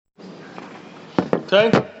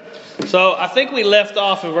Okay? So I think we left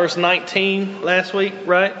off in verse 19 last week,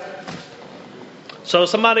 right? So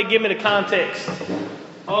somebody give me the context.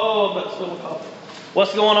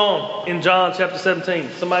 What's going on in John chapter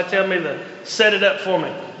 17? Somebody tell me to set it up for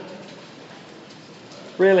me.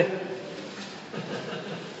 Really?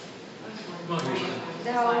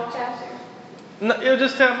 The whole chapter. No, you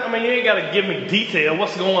just tell me. I mean, you ain't got to give me detail.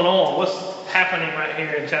 What's going on? What's happening right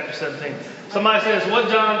here in chapter 17? Somebody says,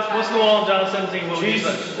 what's going on in John 17? What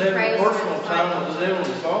Jesus is having a personal time with his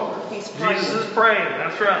heavenly Father. He's praying. Jesus is praying.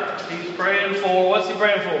 That's right. He's praying for, what's he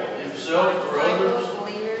praying for? Himself, for others,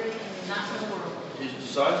 Believers, not for the world. his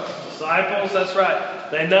disciples. Disciples, that's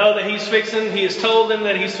right. They know that he has told them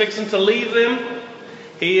that he's fixing to leave them.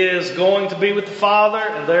 He is going to be with the Father,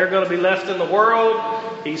 and they're going to be left in the world.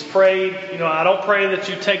 He's prayed, I don't pray that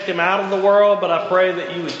you take them out of the world, but I pray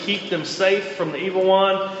that you would keep them safe from the evil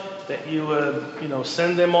one, that you would,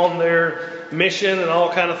 send them on their mission and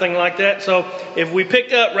all kind of thing like that. So if we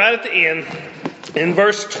pick up right at the end, in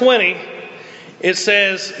verse 20, it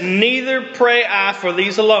says, "Neither pray I for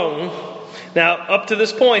these alone." Now, up to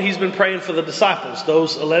this point, he's been praying for the disciples,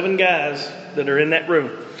 those 11 guys that are in that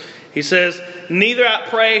room. He says, "Neither I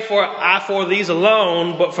pray for these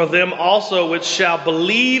alone, but for them also which shall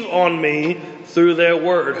believe on me through their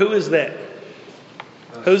word." Who is that?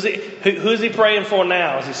 Who's he praying for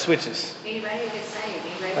now as he switches? Anybody who gets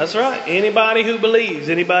saved. That's right. Anybody who believes.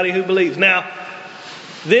 Anybody who believes. Now,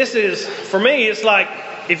 this is, for me, it's like,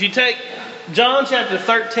 if you take John chapter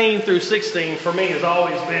 13 through 16, for me, has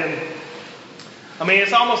always been,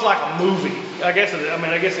 it's almost like a movie. I guess it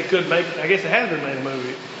has been made a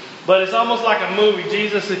movie. But it's almost like a movie.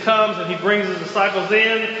 Jesus comes and he brings his disciples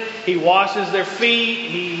in. He washes their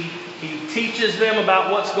feet. He teaches them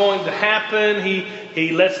about what's going to happen.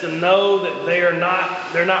 He lets them know that they're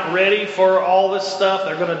not ready for all this stuff.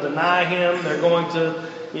 They're going to deny him. They're going to,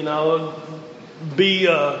 they're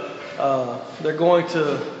going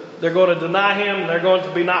to deny him. They're going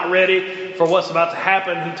to be not ready for what's about to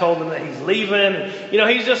happen. He told them that he's leaving. And,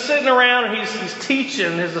 he's just sitting around and he's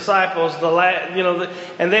teaching his disciples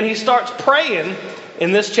and then he starts praying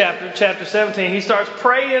in this chapter 17. He starts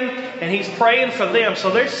praying and he's praying for them. So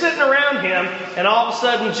they're sitting around him and all of a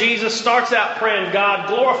sudden Jesus starts out praying, "God,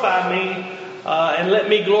 glorify me and let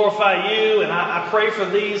me glorify you. And I pray for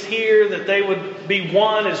these here that they would be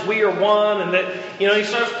one as we are one." And that, he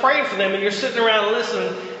starts praying for them and you're sitting around and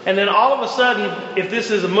listening. And then all of a sudden, if this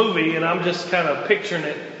is a movie, and I'm just kind of picturing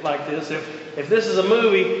it like this, if this is a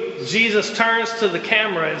movie, Jesus turns to the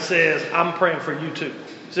camera and says, "I'm praying for you too."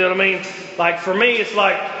 See what I mean? Like for me, it's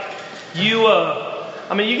like you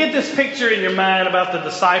get this picture in your mind about the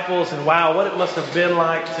disciples and wow, what it must have been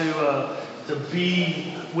like to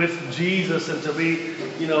be with Jesus and to be,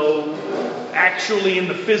 actually in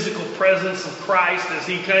the physical presence of Christ as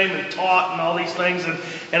he came and taught and all these things. And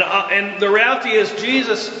the reality is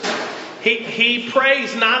Jesus, he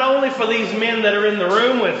prays not only for these men that are in the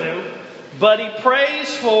room with him, but he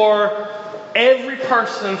prays for every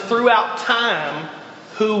person throughout time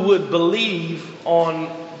who would believe on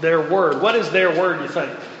their word. What is their word, you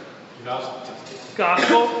think?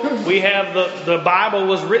 Gospel. We have the Bible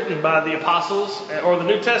was written by the apostles, or the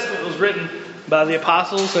New Testament was written by the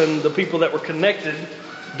apostles and the people that were connected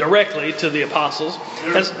directly to the apostles.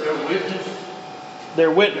 Their witness.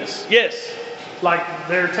 Their witness, yes. Like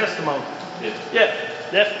their testimony. Yes. Yeah,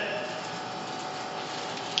 definitely.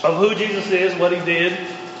 Of who Jesus is, what he did,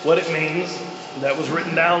 what it means. That was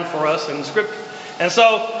written down for us in the scripture. And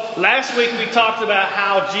so last week we talked about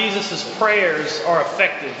how Jesus' prayers are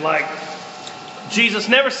effective. Like Jesus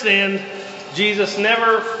never sinned. Jesus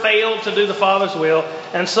never failed to do the Father's will.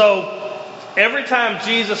 And so every time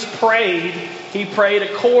Jesus prayed, he prayed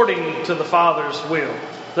according to the Father's will.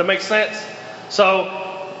 Does that make sense? So,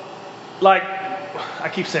 I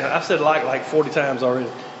keep saying, I've said like 40 times already.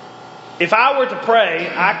 If I were to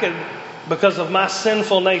pray, I could, because of my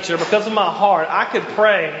sinful nature, because of my heart, I could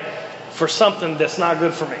pray for something that's not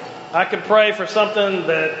good for me. I could pray for something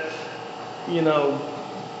that,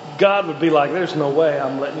 God would be like, "There's no way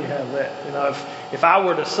I'm letting you have that." If I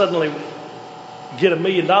were to suddenly get $1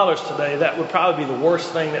 million today, that would probably be the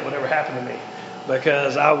worst thing that would ever happen to me,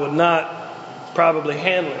 because I would not probably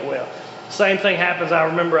handle it well. Same thing happens. I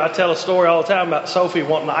remember I tell a story all the time about Sophie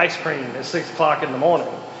wanting ice cream at 6 o'clock in the morning.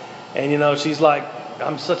 And, she's like,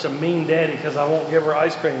 "I'm such a mean daddy because I won't give her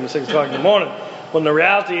ice cream at 6 o'clock in the morning." When the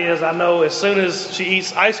reality is, I know as soon as she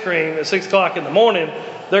eats ice cream at 6 o'clock in the morning,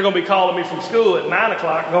 they're going to be calling me from school at 9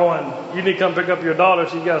 o'clock going, "You need to come pick up your daughter.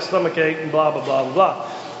 She's got a stomachache," and blah, blah, blah, blah, blah.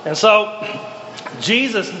 And so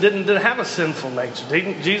Jesus didn't have a sinful nature.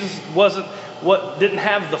 Jesus what didn't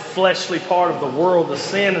have the fleshly part of the world, the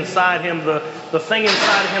sin inside him, the thing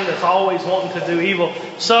inside of him that's always wanting to do evil.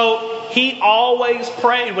 So he always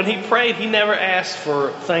prayed. When he prayed, he never asked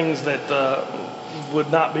for things that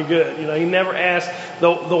would not be good. You know, he never asked.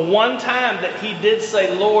 The one time that he did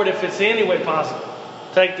say, Lord, if it's any way possible,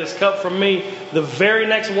 take this cup from me, the very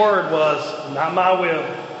next word was, not my will,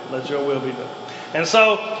 let your will be done. And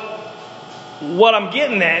so what I'm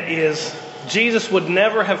getting at is Jesus would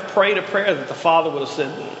never have prayed a prayer that the Father would have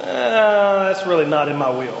said, that's really not in my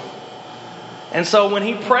will. And so when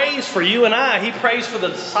he prays for you and I, he prays for the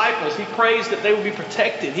disciples. He prays that they would be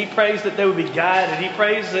protected. He prays that they would be guided. He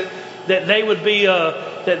prays that they would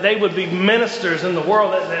be ministers in the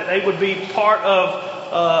world, that they would be part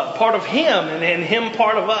of him and him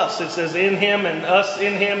part of us. It says in him and us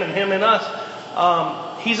in him and him in us.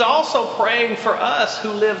 He's also praying for us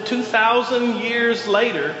who live 2,000 years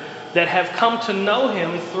later that have come to know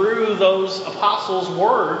him through those apostles'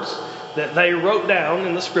 words that they wrote down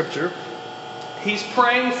in the scripture. He's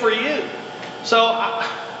praying for you. So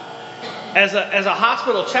as a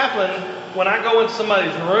hospital chaplain, when I go into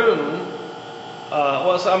somebody's room,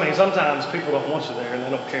 sometimes people don't want you there and they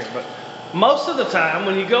don't care. But most of the time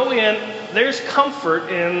when you go in, there's comfort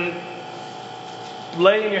in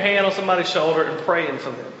laying your hand on somebody's shoulder and praying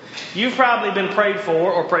for them. You've probably been prayed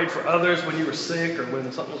for or prayed for others when you were sick or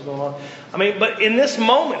when something was going on. But in this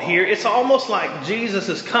moment here, it's almost like Jesus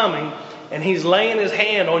is coming and he's laying his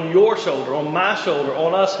hand on your shoulder, on my shoulder,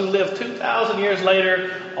 on us who live 2,000 years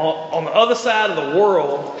later on the other side of the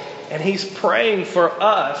world. And he's praying for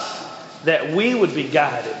us that we would be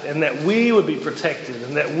guided and that we would be protected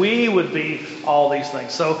and that we would be all these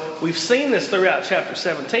things. So we've seen this throughout chapter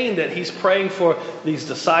 17 that he's praying for these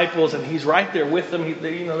disciples and he's right there with them.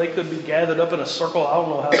 They could be gathered up in a circle. I don't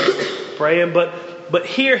know how they're praying, but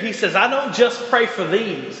here he says, I don't just pray for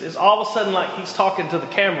these. It's all of a sudden like he's talking to the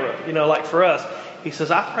camera, like for us. He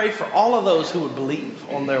says, I pray for all of those who would believe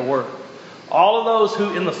on their word. All of those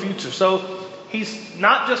who in the future. So he's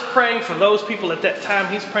not just praying for those people at that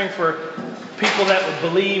time. He's praying for people that would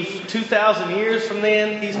believe 2,000 years from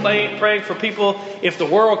then. He's praying for people if the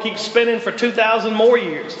world keeps spinning for 2,000 more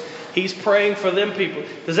years. He's praying for them people.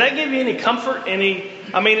 Does that give you any comfort?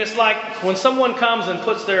 It's like when someone comes and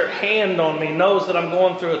puts their hand on me, knows that I'm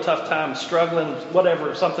going through a tough time, struggling,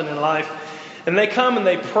 whatever, something in life. And they come and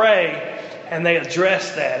they pray and they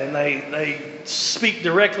address that and they speak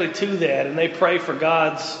directly to that and they pray for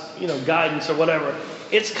God's guidance or whatever.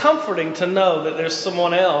 It's comforting to know that there's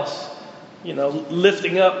someone else,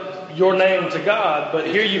 lifting up your name to God. But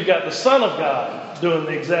here you've got the Son of God doing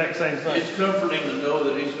the exact same thing. It's comforting to know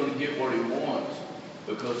that he's going to get what he wants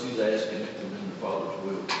because he's asking it in the Father's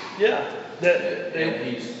will. Yeah. And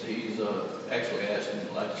he's actually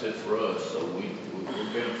asking, like I said, for us, so we're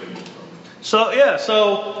benefiting from it. So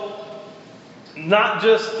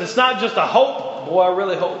it's not just a hope. Boy, I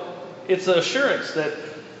really hope. It's an assurance that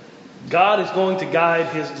God is going to guide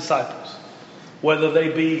his disciples, whether they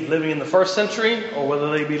be living in the first century or whether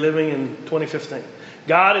they be living in 2015.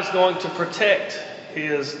 God is going to protect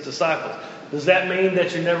his disciples. Does that mean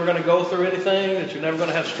that you're never going to go through anything, that you're never going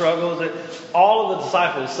to have struggles? That all of the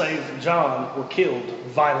disciples, save John, were killed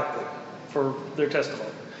violently for their testimony.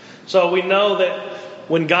 So we know that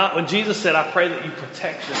when Jesus said, I pray that you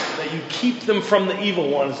protect them, that you keep them from the evil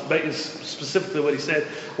ones, is specifically what he said.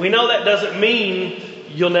 We know that doesn't mean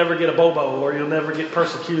you'll never get a bobo or you'll never get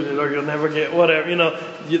persecuted or you'll never get whatever.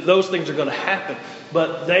 Those things are going to happen.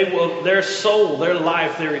 But their soul, their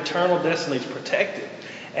life, their eternal destiny is protected.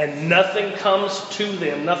 And nothing comes to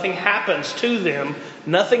them, nothing happens to them,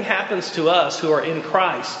 nothing happens to us who are in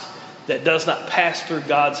Christ that does not pass through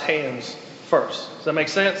God's hands first. Does that make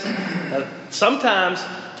sense? Sometimes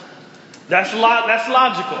that's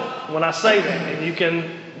logical when I say that, and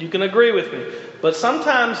you can agree with me. But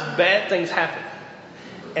sometimes bad things happen.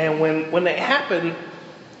 And when they happen,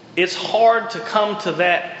 it's hard to come to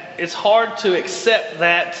that. It's hard to accept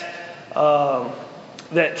that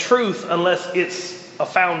truth unless it's a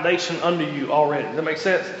foundation under you already. Does that make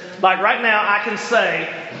sense? Like right now, I can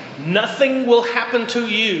say nothing will happen to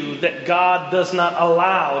you that God does not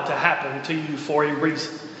allow to happen to you for a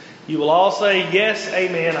reason. You will all say, yes,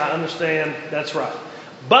 amen, I understand, that's right.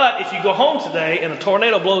 But if you go home today and a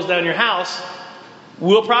tornado blows down your house,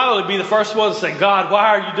 we'll probably be the first ones to say, God,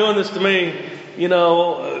 why are you doing this to me?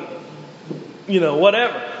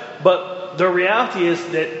 Whatever. But the reality is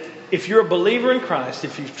that if you're a believer in Christ,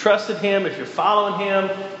 if you've trusted him, if you're following him,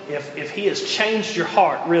 if he has changed your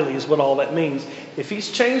heart, really is what all that means. If he's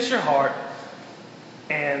changed your heart,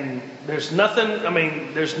 And there's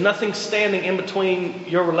nothing standing in between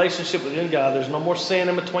your relationship with God. There's no more sin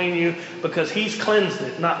in between you because He's cleansed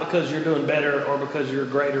it, not because you're doing better or because you're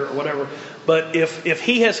greater or whatever. But if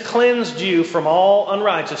He has cleansed you from all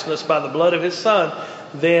unrighteousness by the blood of His Son,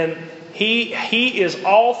 then He is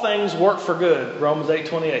all things work for good. Romans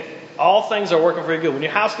 8:28. All things are working for your good. When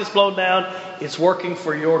your house gets blown down, it's working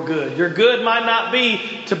for your good. Your good might not be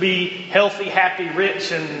to be healthy, happy,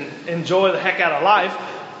 rich, and enjoy the heck out of life.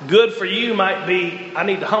 Good for you might be, I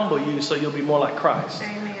need to humble you so you'll be more like Christ.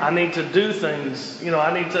 Amen. I need to do things.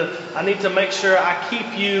 I need to make sure I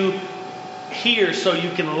keep you here so you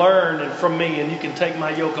can learn from me and you can take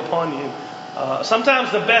my yoke upon you.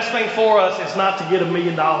 Sometimes the best thing for us is not to get $1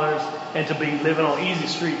 million and to be living on easy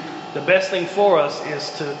street. The best thing for us is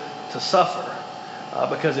to suffer,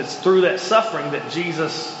 because it's through that suffering that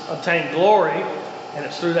Jesus obtained glory, and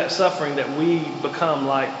it's through that suffering that we become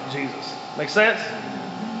like Jesus. Make sense?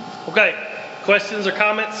 Okay. Questions or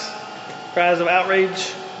comments? Cries of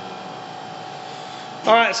outrage?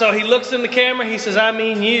 All right, so he looks in the camera. He says, I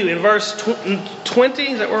mean you. In verse 20,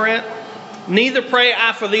 is that where we're at? Neither pray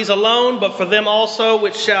I for these alone, but for them also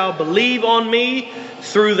which shall believe on me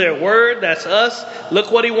through their word. That's us. Look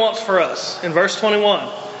what he wants for us. In verse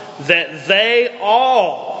 21. That they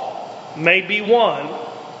all may be one,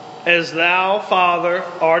 as thou, Father,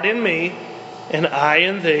 art in me, and I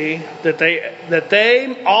in thee, that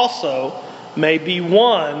they also may be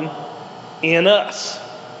one in us.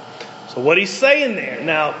 So what he's saying there,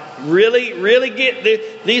 now really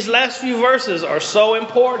get these last few verses are so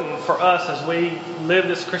important for us as we live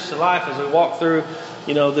this Christian life, as we walk through,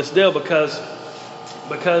 this deal, because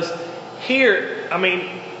here,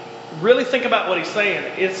 really think about what he's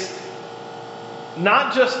saying. It's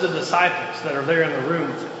not just the disciples that are there in the room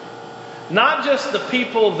with him. Not just the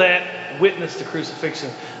people that witnessed the crucifixion.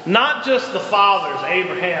 Not just the fathers,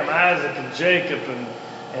 Abraham, Isaac, and Jacob,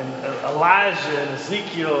 and Elijah, and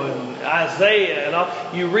Ezekiel, and Isaiah, and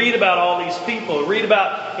all. You read about all these people. Read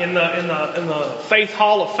about in the Faith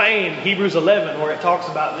Hall of Fame, Hebrews 11, where it talks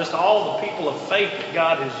about just all the people of faith that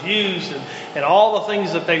God has used, and all the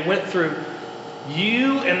things that they went through.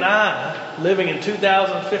 You and I, living in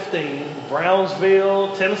 2015,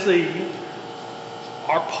 Brownsville, Tennessee,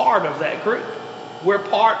 are part of that group. We're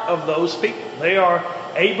part of those people.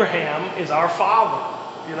 Abraham is our father,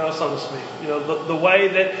 so to speak. The way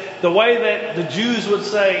that the Jews would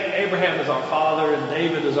say Abraham is our father and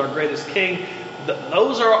David is our greatest king.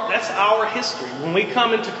 That's our history. When we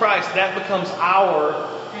come into Christ, that becomes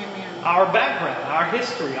our background, our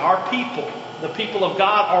history, our people. The people of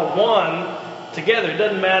God are one together. It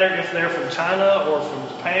doesn't matter if they're from China or from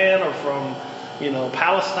Japan or from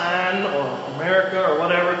Palestine or America or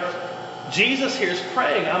whatever. Jesus here is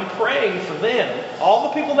praying. I'm praying for them, all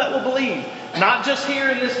the people that will believe, not just here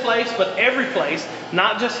in this place, but every place,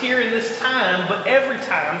 not just here in this time, but every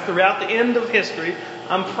time throughout the end of history.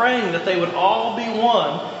 I'm praying that they would all be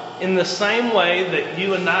one in the same way that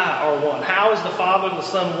you and I are one. How is the Father and the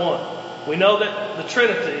Son one? We know that the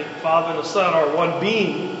Trinity, Father and the Son, are one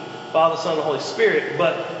being, Father, Son, and the Holy Spirit,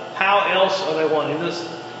 but how else are they one?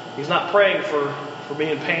 He's not praying for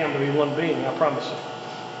me and Pam to be one being, I promise you.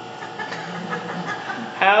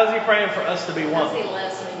 How is he praying for us to be one? Because he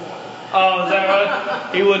loves me more. Oh, is that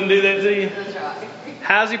right? He wouldn't do that to you? That's right.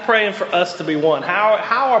 How's he praying for us to be one?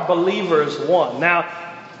 How are believers one? Now,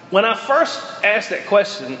 when I first asked that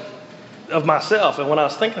question of myself, and when I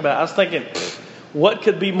was thinking about it, I was thinking, what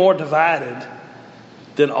could be more divided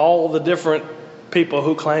than all the different people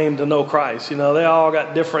who claim to know Christ? They all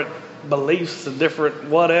got different beliefs and different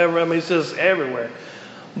whatever. It's just everywhere.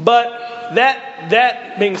 But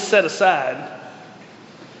that being set aside,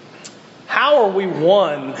 how are we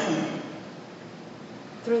one?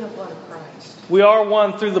 Through the blood of Christ. We are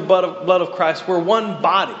one through the blood of Christ. We're one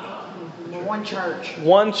body. We're one church.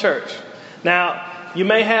 One church. Now, you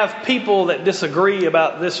may have people that disagree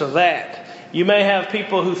about this or that. You may have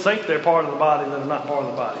people who think they're part of the body that are not part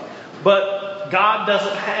of the body. But God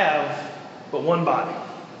doesn't have but one body.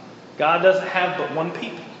 God doesn't have but one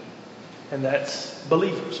people. And that's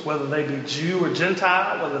believers. Whether they be Jew or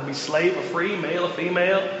Gentile, whether they be slave or free, male or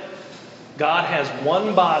female. God has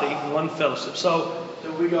one body, one fellowship. So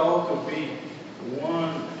we all could be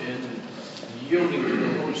one in yielding to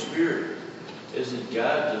the Holy Spirit as it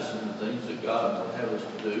guides us in the things that God would have us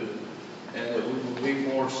to do. And that we will be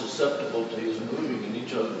more susceptible to His moving in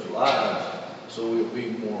each other's lives, so we'll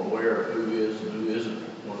be more aware of who is and who isn't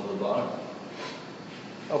one of the body.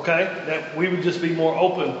 Okay? That we would just be more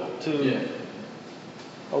open to. Yeah.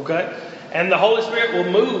 Okay? And the Holy Spirit will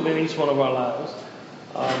move in each one of our lives.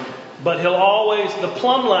 But he'll always, the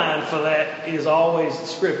plumb line for that is always the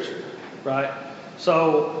Scripture, right?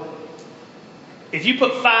 So if you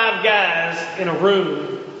put 5 guys in a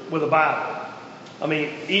room with a Bible, I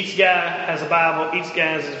mean, each guy has a Bible, each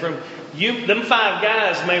guy has his room. Them 5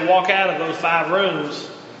 guys may walk out of those 5 rooms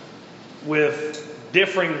with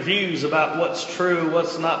differing views about what's true,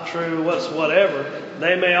 what's not true, what's whatever.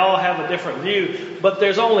 They may all have a different view, but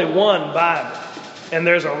there's only one Bible. And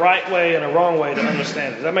there's a right way and a wrong way to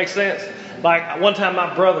understand it. Does that make sense? Like one time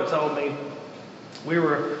my brother told me, we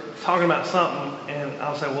were talking about something, and I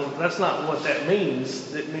was saying, well, that's not what that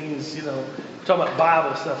means. It means, we're talking about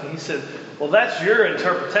Bible stuff. And he said, well, that's your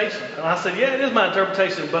interpretation. And I said, yeah, it is my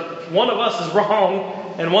interpretation, but one of us is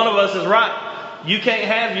wrong and one of us is right. You can't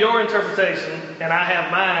have your interpretation and I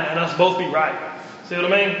have mine and us both be right. See what I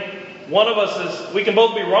mean? One of us we can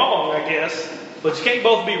both be wrong, I guess, but you can't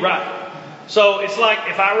both be right. So it's like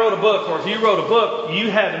if I wrote a book or if you wrote a book, you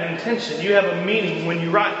have an intention, you have a meaning when you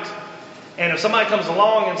write. And if somebody comes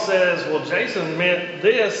along and says, well, Jason meant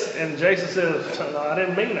this, and Jason says, no, I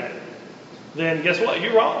didn't mean that, then guess what?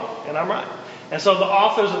 You're wrong and I'm right. And so the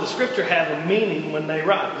authors of the Scripture have a meaning when they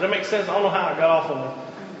write. Does that make sense? I don't know how I got off on that,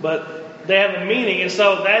 but they have a meaning, and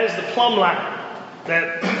so that is the plumb line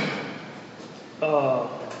that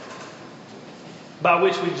by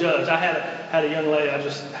which we judge. I had a young lady. I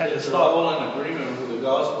just had this It's thought. all in agreement with the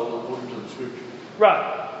gospel according to the Scripture.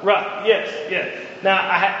 Right. Yes, yeah. Now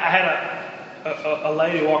I had a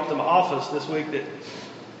lady walk to my office this week that,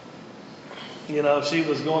 she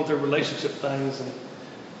was going through relationship things,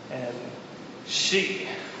 and she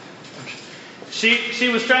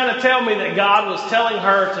was trying to tell me that God was telling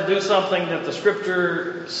her to do something that the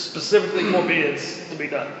Scripture specifically forbids to be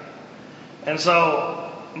done. And so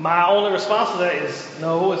my only response to that is,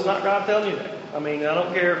 no, it's not God telling you that. I mean, I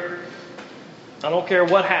don't care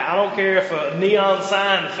what I don't care if a neon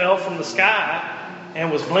sign fell from the sky and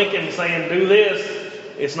was blinking saying, do this.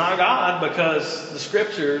 It's not God, because the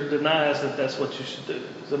Scripture denies that that's what you should do.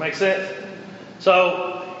 Does that make sense?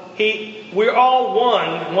 So we're all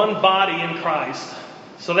one body in Christ.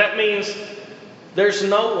 So that means there's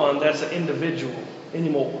no one that's an individual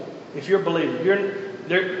anymore. If you're a believer,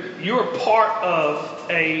 you're part of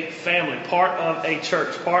a family, part of a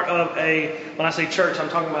church, part of when I say church, I'm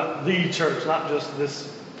talking about the church, not just this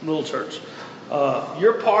little church.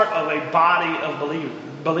 You're part of a body of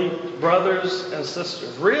believers, brothers and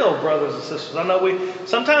sisters, real brothers and sisters. I know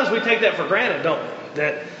sometimes we take that for granted, don't we?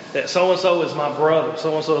 That so-and-so is my brother,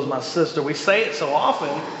 so-and-so is my sister. We say it so often,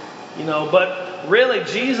 but really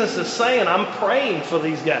Jesus is saying, I'm praying for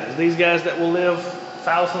these guys that will live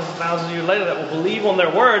thousands and thousands of years later, that will believe on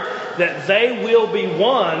their word, that they will be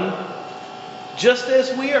one just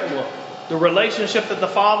as we are one. The relationship that the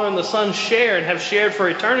Father and the Son share and have shared for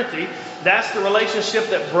eternity, that's the relationship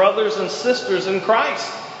that brothers and sisters in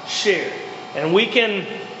Christ share. And we can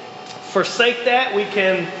forsake that, we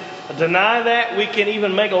can deny that, we can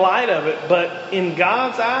even make light of it, but in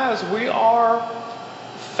God's eyes, we are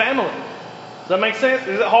family. Does that make sense?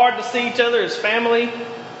 Is it hard to see each other as family?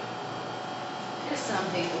 Just some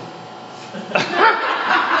people.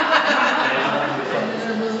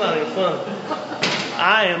 It's not even fun.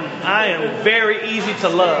 I am very easy to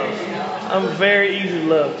love. I'm very easy to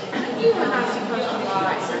love. You are not supposed to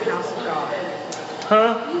lie in the house of God.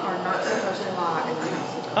 Huh? You are not supposed to lie in the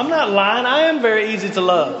house of God. I'm not lying. I am very easy to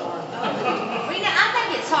love. I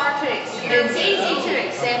think it's hard to accept. It's easy to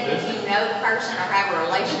accept if you know the person or have a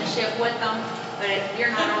relationship with them, but if you're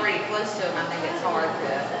not already close to them, I think it's hard to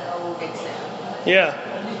accept. Yeah.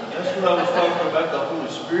 That's what I was talking about. The Holy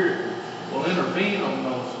Spirit will intervene on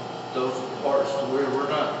those parts to where we're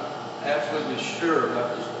not absolutely sure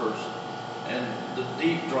about this person, and the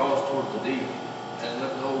deep draws toward the deep, and let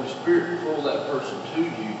the Holy Spirit pull that person to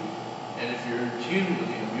you. And if you're in tune with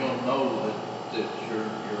Him, you'll know that you're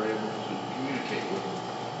able to communicate with Him.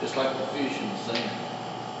 It's like the fish in the sand.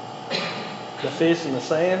 The fish in the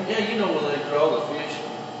sand? Yeah, when they draw the fish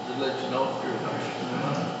to let you know if you're a Christian or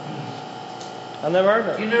not. I never heard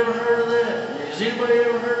of You it. never heard of that? Has anybody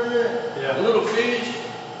ever heard of that? Yeah. A little fish.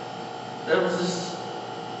 That was this.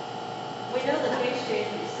 We know the fish is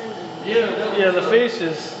descendant. Yeah, the fish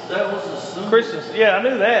is That was the symbol. Christians. Yeah, I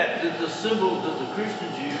knew that. The symbol that the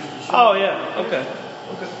Christians used to show. Oh, yeah. Okay.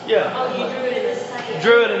 Yeah. Oh, you drew it in the sand.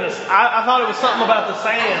 Drew it in this. I thought it was something about the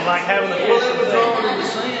sand, like having the Well, fish they in would the draw it sand. in the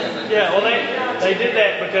sand. Yeah, well, they did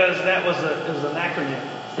that because it was an acronym.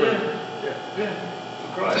 Yeah.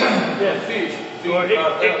 Christ. Yeah. Fish. Or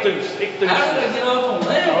Ictus. ictus. How did they get off on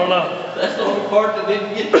that? I don't know. That's the only part that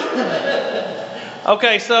didn't get.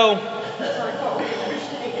 Okay, so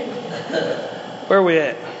where are we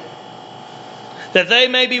at? That they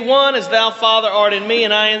may be one as thou, Father, art in me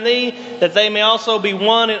and I in thee, that they may also be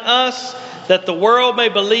one in us, that the world may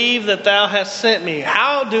believe that thou hast sent me.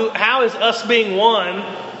 How is us being one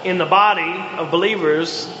in the body of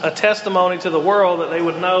believers a testimony to the world that they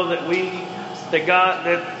would know that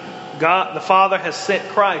God the Father has sent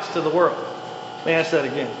Christ to the world? Let me ask that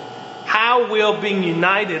again. How will being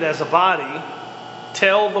united as a body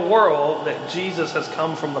tell the world that Jesus has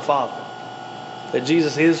come from the Father? That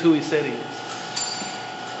Jesus is who he said he is?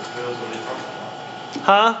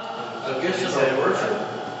 Huh? I guess it's our worship.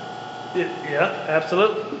 Yeah,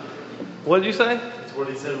 absolutely. What did you say? It's what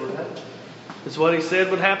he said would happen. It's what he said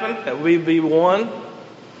would happen, that we be one.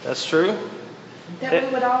 That's true. That we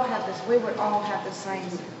would all have this. We would all have the same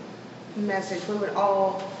message. We would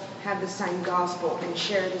all have the same gospel and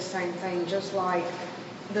share the same thing, just like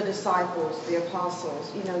the disciples, the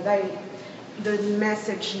apostles. You know, the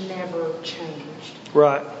message never changed.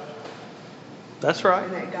 Right. That's right.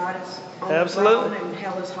 And that God is on Absolutely. the throne and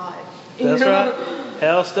hell is hot. That's right.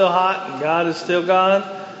 Hell's still hot and God is still God.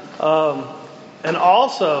 And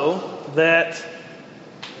also that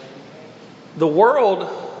the world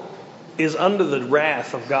is under the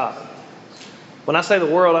wrath of God. When I say the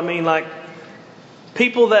world, I mean like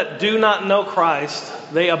people that do not know Christ,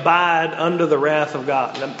 they abide under the wrath of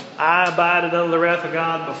God. I abided under the wrath of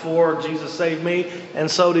God before Jesus saved me, and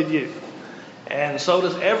so did you. And so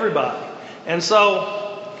does everybody. And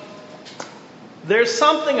so there's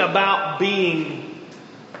something about being...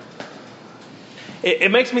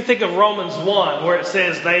 It makes me think of Romans 1, where it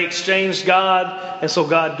says they exchanged God, and so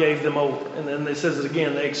God gave them over. And then it says it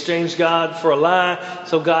again, they exchanged God for a lie,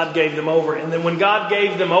 so God gave them over. And then when God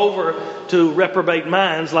gave them over to reprobate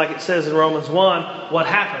minds, like it says in Romans 1, what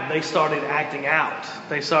happened? They started acting out.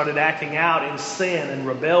 They started acting out in sin and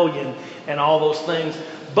rebellion and all those things.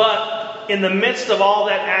 But in the midst of all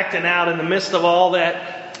that acting out, in the midst of all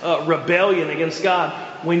that rebellion against God,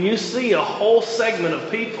 when you see a whole segment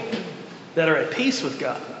of people that are at peace with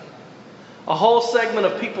God, a whole segment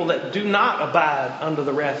of people that do not abide under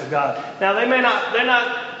the wrath of God. Now they're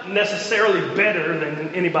not necessarily better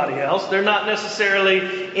than anybody else. They're not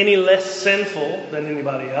necessarily any less sinful than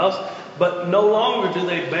anybody else. But no longer do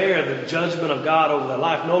they bear the judgment of God over their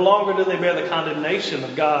life. No longer do they bear the condemnation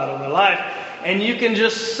of God over their life. And you can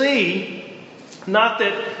just see, not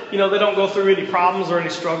that, they don't go through any problems or any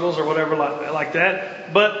struggles or whatever like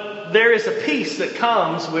that, but there is a peace that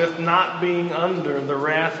comes with not being under the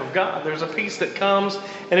wrath of God. There's a peace that comes,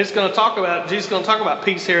 and Jesus is going to talk about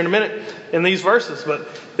peace here in a minute in these verses, but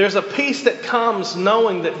there's a peace that comes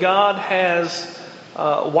knowing that God has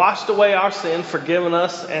washed away our sin, forgiven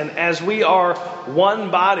us, and as we are one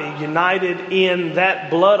body united in that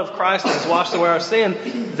blood of Christ that has washed away our sin,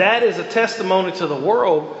 that is a testimony to the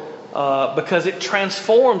world because it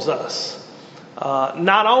transforms us.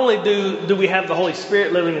 Not only do we have the Holy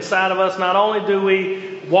Spirit living inside of us, not only do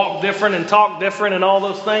we walk different and talk different and all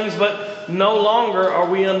those things, but no longer are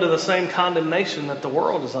we under the same condemnation that the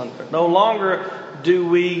world is under. No longer do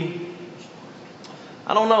we,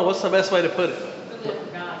 I don't know, what's the best way to put it? We live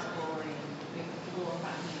for God's glory and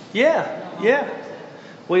glorify Him. Yeah.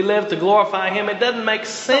 We live to glorify Him. It doesn't make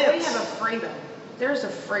sense. But we have a freedom. There's a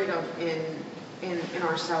freedom in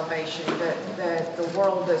our salvation that the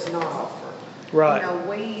world does not offer. Right.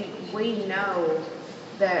 We know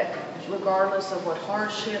that regardless of what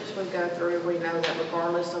hardships we go through, we know that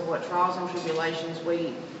regardless of what trials and tribulations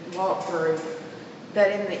we walk through,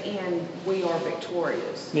 that in the end we are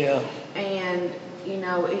victorious. Yeah. And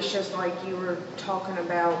it's just like you were talking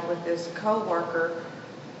about with this coworker.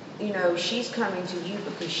 She's coming to you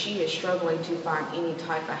because she is struggling to find any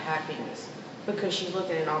type of happiness, because she's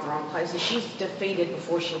looking in all the wrong places. She's defeated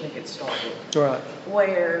before she even gets started. Right.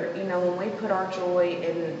 Where, when we put our joy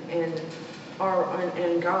in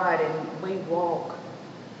God and we walk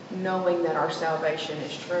knowing that our salvation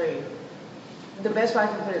is true. The best way I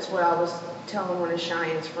can put it is what I was telling one of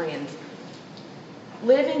Cheyenne's friends.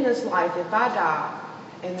 Living this life, if I die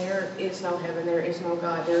and there is no heaven, there is no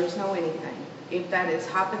God, there is no anything, if that is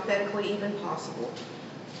hypothetically even possible,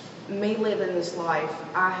 me living this life,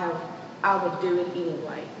 I would do it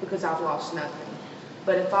anyway because I've lost nothing.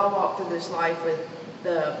 But if I walk through this life with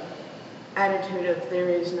the attitude of there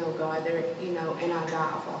is no God, and I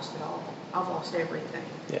die, I've lost it all. I've lost everything.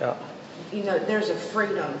 Yeah. There's a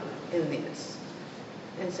freedom in this.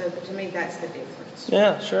 And so to me, that's the difference.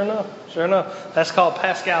 Yeah, sure enough. That's called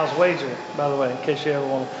Pascal's wager, by the way, in case you ever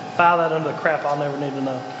want to file that under the crap I'll never need to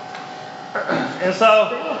know. And so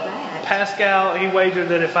Pascal, he wagered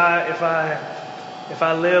that if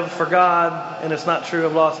I live for God and it's not true,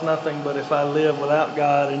 I've lost nothing. But if I live without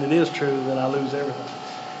God and it is true, then I lose everything.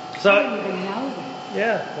 So, I didn't even know that.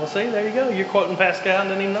 yeah, well, see, there you go. You're quoting Pascal and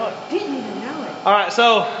didn't even know it. Didn't even know it. All right,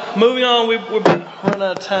 so moving on, we're running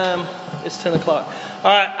out of time. It's 10 o'clock.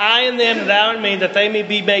 All right, I and them, thou and me, that they may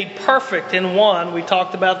be made perfect in one. We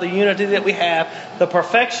talked about the unity that we have, the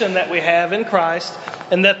perfection that we have in Christ,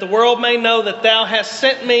 and that the world may know that thou hast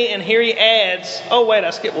sent me. And here he adds, oh wait,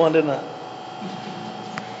 I skipped one, didn't I?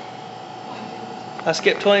 I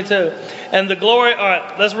skipped 22. And the glory, all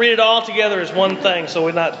right, let's read it all together as one thing so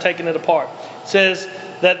we're not taking it apart. It says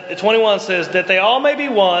that, 21 says, that they all may be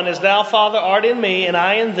one, as thou, Father, art in me, and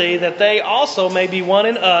I in thee, that they also may be one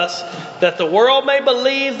in us, that the world may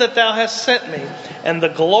believe that thou hast sent me. And the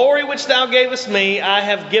glory which thou gavest me, I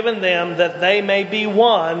have given them, that they may be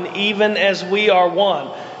one, even as we are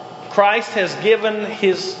one. Christ has given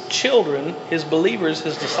his children, his believers,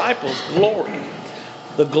 his disciples, glory.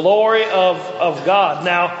 The glory of God.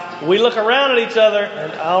 Now, we look around at each other,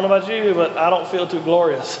 and I don't know about you, but I don't feel too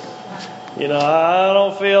glorious. You know, I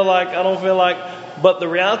don't feel like, but the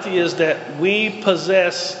reality is that we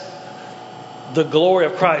possess the glory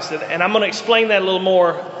of Christ. And I'm going to explain that a little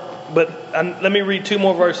more, but let me read 2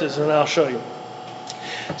 more verses and I'll show you.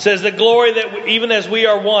 It says, the glory that even as we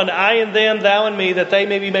are one, I and them, thou and me, that they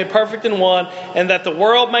may be made perfect in one, and that the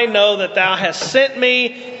world may know that thou hast sent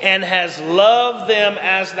me and hast loved them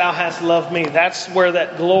as thou hast loved me. That's where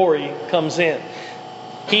that glory comes in.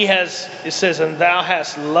 It says, and thou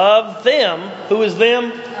hast loved them. Who is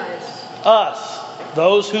them? Us.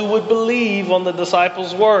 Those who would believe on the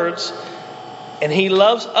disciples' words. And he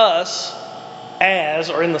loves us as,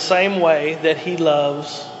 or in the same way that he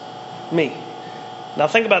loves me. Now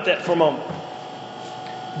think about that for a moment.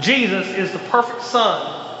 Jesus is the perfect Son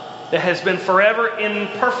that has been forever in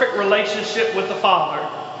perfect relationship with the Father.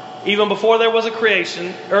 Even before there was a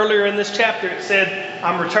creation, earlier in this chapter it said,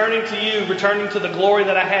 I'm returning to you, returning to the glory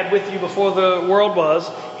that I had with you before the world was.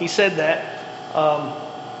 He said that.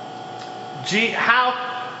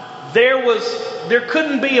 There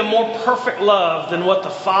couldn't be a more perfect love than what the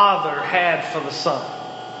Father had for the Son.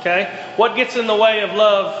 Okay? What gets in the way of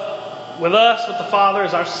love with us, with the Father,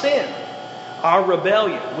 is our sin, our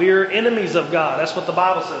rebellion. We're enemies of God. That's what the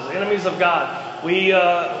Bible says. Enemies of God.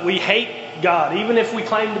 We hate God, even if we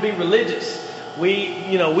claim to be religious.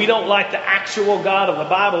 We don't like the actual God of the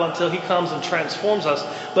Bible until he comes and transforms us.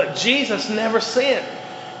 But Jesus never sinned.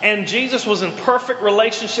 And Jesus was in perfect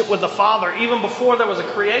relationship with the Father even before there was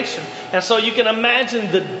a creation. And so you can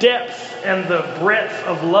imagine the depth and the breadth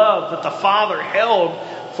of love that the Father held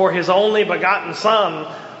for his only begotten Son.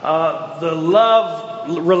 The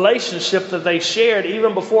love relationship that they shared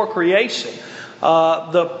even before creation.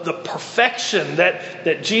 The perfection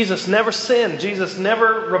that Jesus never sinned. Jesus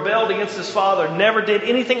never rebelled against his Father. Never did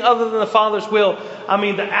anything other than the Father's will. I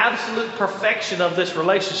mean, the absolute perfection of this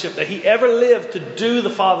relationship, that he ever lived to do the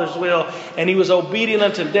Father's will, and he was obedient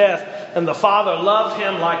unto death, and the Father loved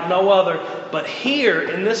him like no other. But here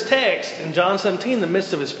in this text, in John 17, in the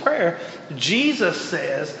midst of his prayer, Jesus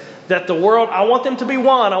says that the world, I want them to be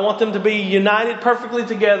one. I want them to be united perfectly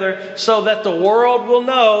together so that the world will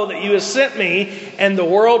know that you have sent me, and the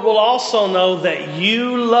world will also know that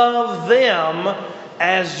you love them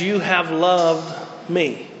as you have loved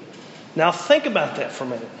me. Now think about that for a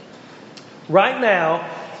minute. Right now,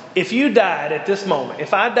 if you died at this moment,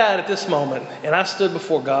 if I died at this moment and I stood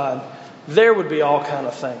before God, there would be all kind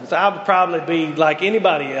of things. I would probably be like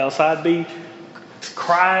anybody else. I'd be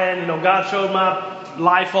crying. God showed my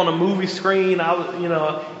life on a movie screen.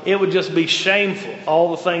 It would just be shameful.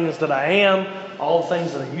 All the things that I am, all the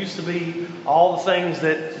things that I used to be, all the things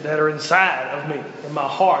that are inside of me, in my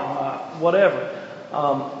heart, my whatever.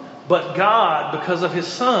 But God, because of his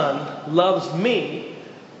Son, loves me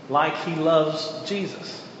like he loves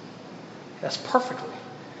Jesus. That's perfectly.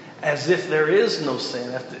 As if there is no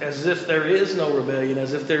sin, as if there is no rebellion,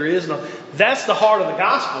 as if there is no... That's the heart of the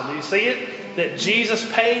gospel. Do you see it? That Jesus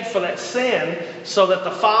paid for that sin so that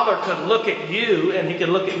the Father could look at you and he could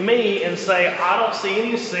look at me and say, I don't see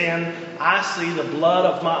any sin. I see the blood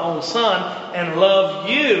of my own Son, and love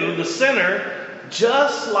you, the sinner,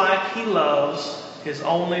 just like he loves his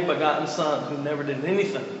only begotten Son, who never did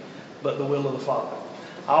anything but the will of the Father.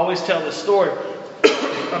 I always tell this story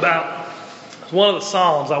about one of the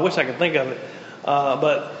Psalms. I wish I could think of it.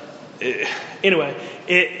 Anyway,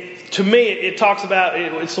 to me, it talks about,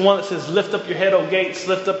 it's the one that says, lift up your head, O gates,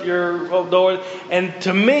 lift up your O doors. And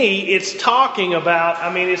to me, it's talking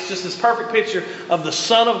about, it's just this perfect picture of the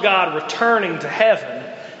Son of God returning to heaven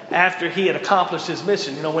after he had accomplished his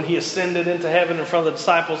mission. When he ascended into heaven in front of the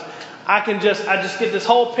disciples. I just get this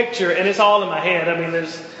whole picture, and it's all in my head.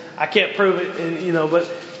 I can't prove it, but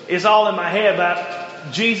it's all in my head about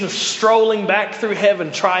Jesus strolling back through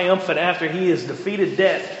heaven triumphant after he has defeated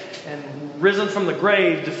death and risen from the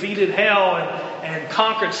grave, defeated hell and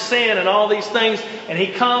conquered sin and all these things. And he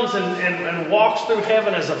comes and walks through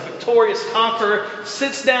heaven as a victorious conqueror,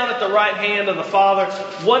 sits down at the right hand of the Father.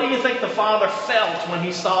 What do you think the Father felt when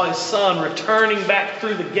he saw his Son returning back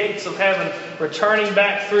through the gates of heaven, returning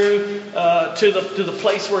back through to the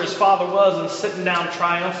place where his Father was and sitting down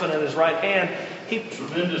triumphant at his right hand?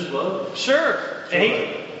 Tremendous love. Sure.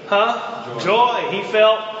 And Joy. He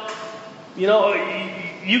felt,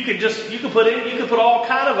 you could put all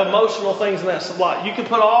kind of emotional things in that slot. You could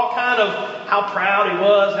put all kind of how proud he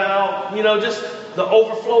was, how, just the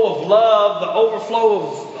overflow of love, the overflow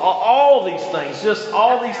of all these things, just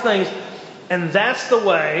all these things. And that's the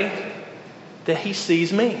way that he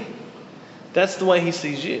sees me. That's the way he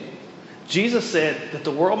sees you. Jesus said that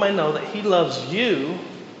the world may know that he loves you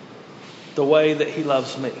the way that he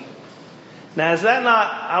loves me. Now, is that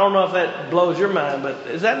not, I don't know if that blows your mind, but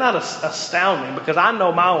is that not astounding? Because I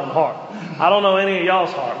know my own heart. I don't know any of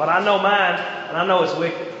y'all's heart, but I know mine, and I know it's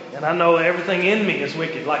wicked. And I know everything in me is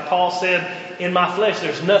wicked. Like Paul said, in my flesh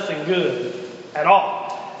there's nothing good at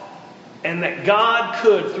all. And that God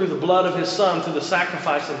could, through the blood of his Son, through the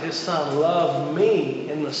sacrifice of his Son, love me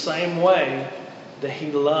in the same way that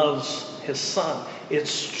he loves his Son.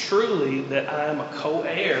 It's truly that I am a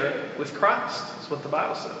co-heir with Christ. That's what the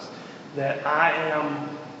Bible says. That I am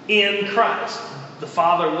in Christ. The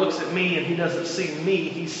Father looks at me and he doesn't see me.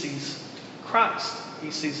 He sees Christ.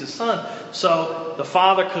 He sees his Son. So the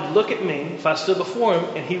Father could look at me if I stood before him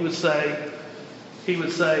and he would say,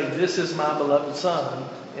 this is my beloved Son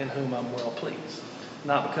in whom I'm well pleased.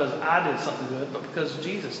 Not because I did something good, but because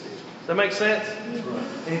Jesus did. Does that make sense?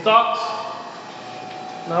 Right. Any thoughts?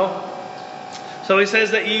 No? So he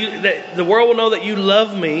says that the world will know that you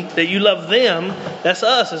love me, that you love them. That's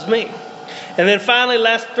us, as me. And then finally,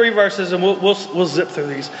 last 3 verses, and we'll zip through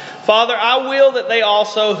these. Father, I will that they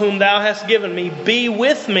also, whom thou hast given me, be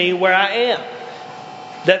with me where I am,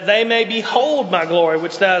 that they may behold my glory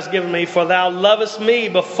which thou hast given me, for thou lovest me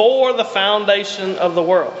before the foundation of the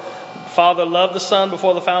world. Father loved the Son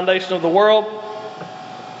before the foundation of the world,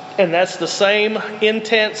 and that's the same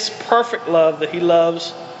intense, perfect love that he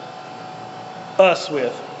loves us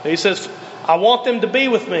with. He says, I want them to be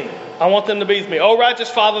with me. I want them to be with me. O righteous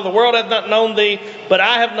Father, the world hath not known thee, but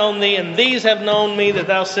I have known thee, and these have known me that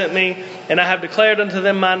thou sent me, and I have declared unto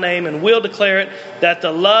them my name, and will declare it, that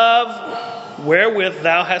the love wherewith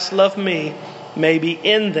thou hast loved me may be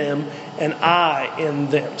in them, and I in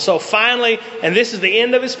them. So finally, and this is the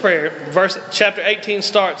end of his prayer, chapter 18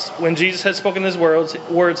 starts when Jesus had spoken his words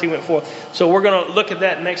he went forth. So we're going to look at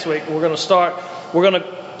that next week. We're going to start going a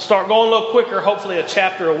little quicker, hopefully a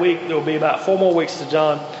chapter a week. There will be about 4 more weeks to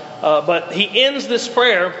John. But he ends this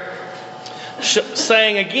prayer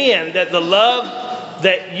saying again that the love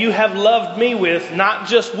that you have loved me with not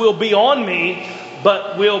just will be on me,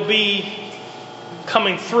 but will be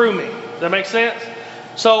coming through me. Does that make sense?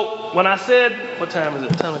 So when I said, what time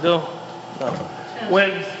is it? Time to go? No.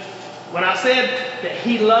 When I said that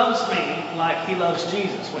he loves me like he loves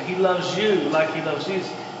Jesus, when he loves you like he loves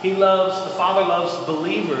Jesus, the Father loves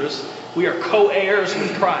believers. We are co-heirs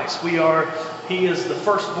with Christ. He is the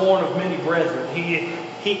firstborn of many brethren.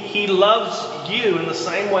 He loves you in the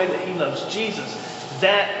same way that he loves Jesus.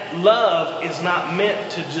 That love is not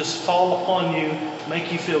meant to just fall upon you,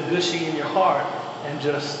 make you feel gushy in your heart, and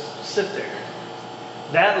just sit there.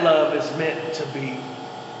 That love is meant to be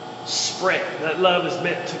spread. That love is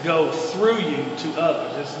meant to go through you to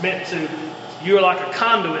others. It's meant to, you're like a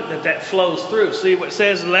conduit that flows through. See what it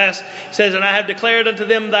says last? It says, and I have declared unto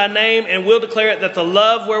them thy name, and will declare it, that the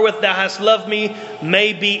love wherewith thou hast loved me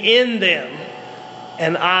may be in them,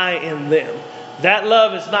 and I in them. That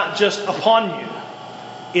love is not just upon you.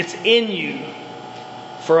 It's in you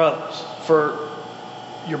for others. For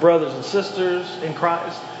your brothers and sisters in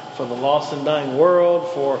Christ. For the lost and dying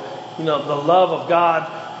world. For, the love of God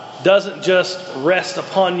doesn't just rest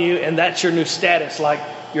upon you, and that's your new status. Like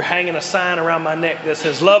you're hanging a sign around my neck that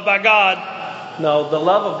says, loved by God. No, the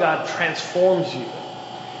love of God transforms you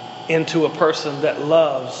into a person that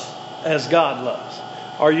loves as God loves.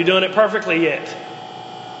 Are you doing it perfectly yet?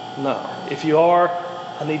 No. If you are,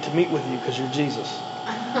 I need to meet with you because you're Jesus.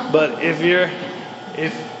 But if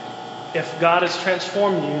God has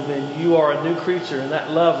transformed you, then you are a new creature, and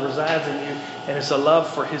that love resides in you. And it's a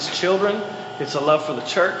love for his children. It's a love for the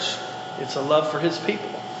church. It's a love for his people.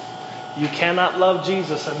 You cannot love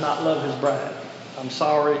Jesus and not love his bride. I'm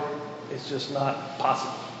sorry. It's just not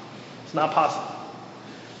possible. It's not possible.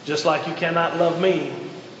 Just like you cannot love me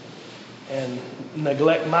and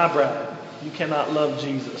neglect my bride. You cannot love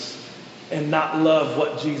Jesus and not love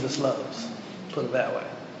what Jesus loves. Put it that way.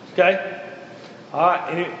 Okay? All right.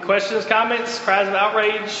 Any questions, comments, cries of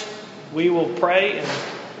outrage? We will pray and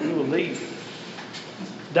we will leave.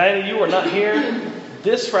 Dana, you are not here.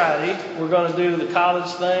 This Friday, we're going to do the college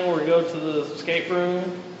thing. We're going to go to the escape room.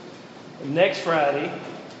 And next Friday,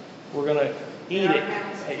 we're going to eat it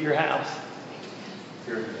at your house.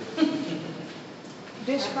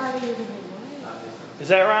 This Friday you're going to be what? Is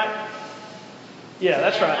that right? Yeah,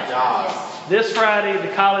 that's right. This Friday,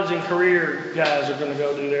 the college and career guys are going to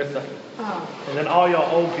go do their thing. Oh. And then all y'all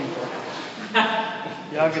old people.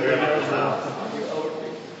 Y'all get to go.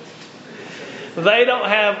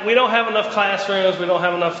 We don't have enough classrooms. We don't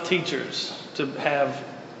have enough teachers to have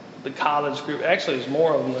the college group. Actually, there's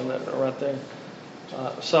more of them than that right there.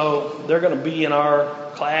 So they're going to be in our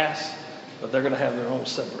class, but they're going to have their own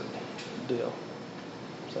separate deal.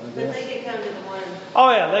 So, But they can come to the one. oh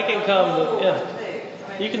yeah, they can come.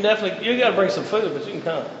 You can definitely. You got to bring some food, but you can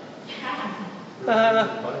come.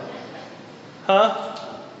 Huh?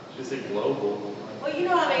 Just say global. Well, you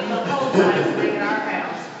know what I mean, the whole time thing at our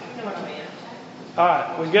house. You know what I mean? All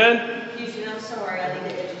right, we good? Houston, I'm sorry, I need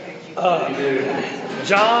to educate you.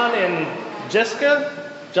 John and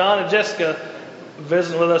Jessica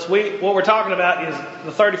visiting with us. What we're talking about is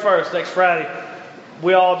the 31st, next Friday.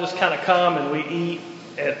 We all just kind of come and we eat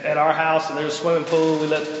at our house, and there's a swimming pool.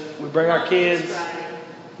 We bring our kids. Next Friday.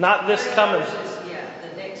 Not this coming. Yeah,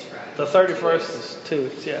 the next Friday. The 31st is 2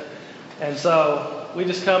 weeks, yeah. And so we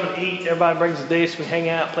just come and eat. Everybody brings a dish. We hang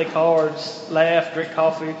out, play cards, laugh, drink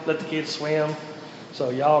coffee, let the kids swim. So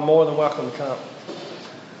y'all are more than welcome to come.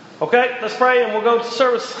 Okay, let's pray and we'll go to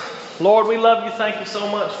service. Lord, we love you. Thank you so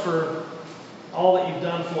much for all that you've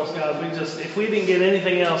done for us, God. If we didn't get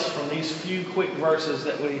anything else from these few quick verses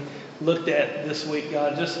that we looked at this week,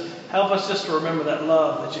 God, just help us just to remember that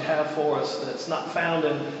love that you have for us, that's not found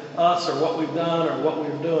in us or what we've done or what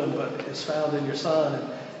we're doing, but is found in your Son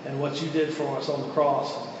and what you did for us on the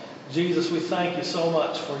cross. Jesus, we thank you so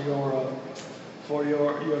much for your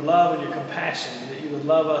love and your compassion, that you would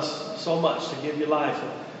love us so much to give your life.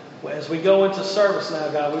 And as we go into service now,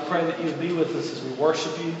 God, we pray that you would be with us as we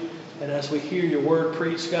worship you, and as we hear your word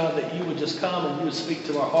preached, God, that you would just come and you would speak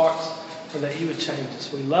to our hearts, and that you would change us.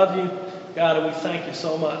 We love you, God, and we thank you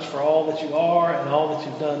so much for all that you are and all that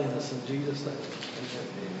you've done in us. In Jesus' name. Amen.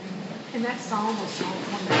 And that psalm was Psalm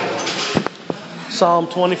 24. Psalm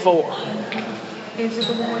 24. Is it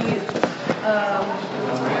the one you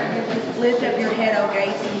lift up your head, O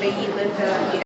gates, and be ye lifted up?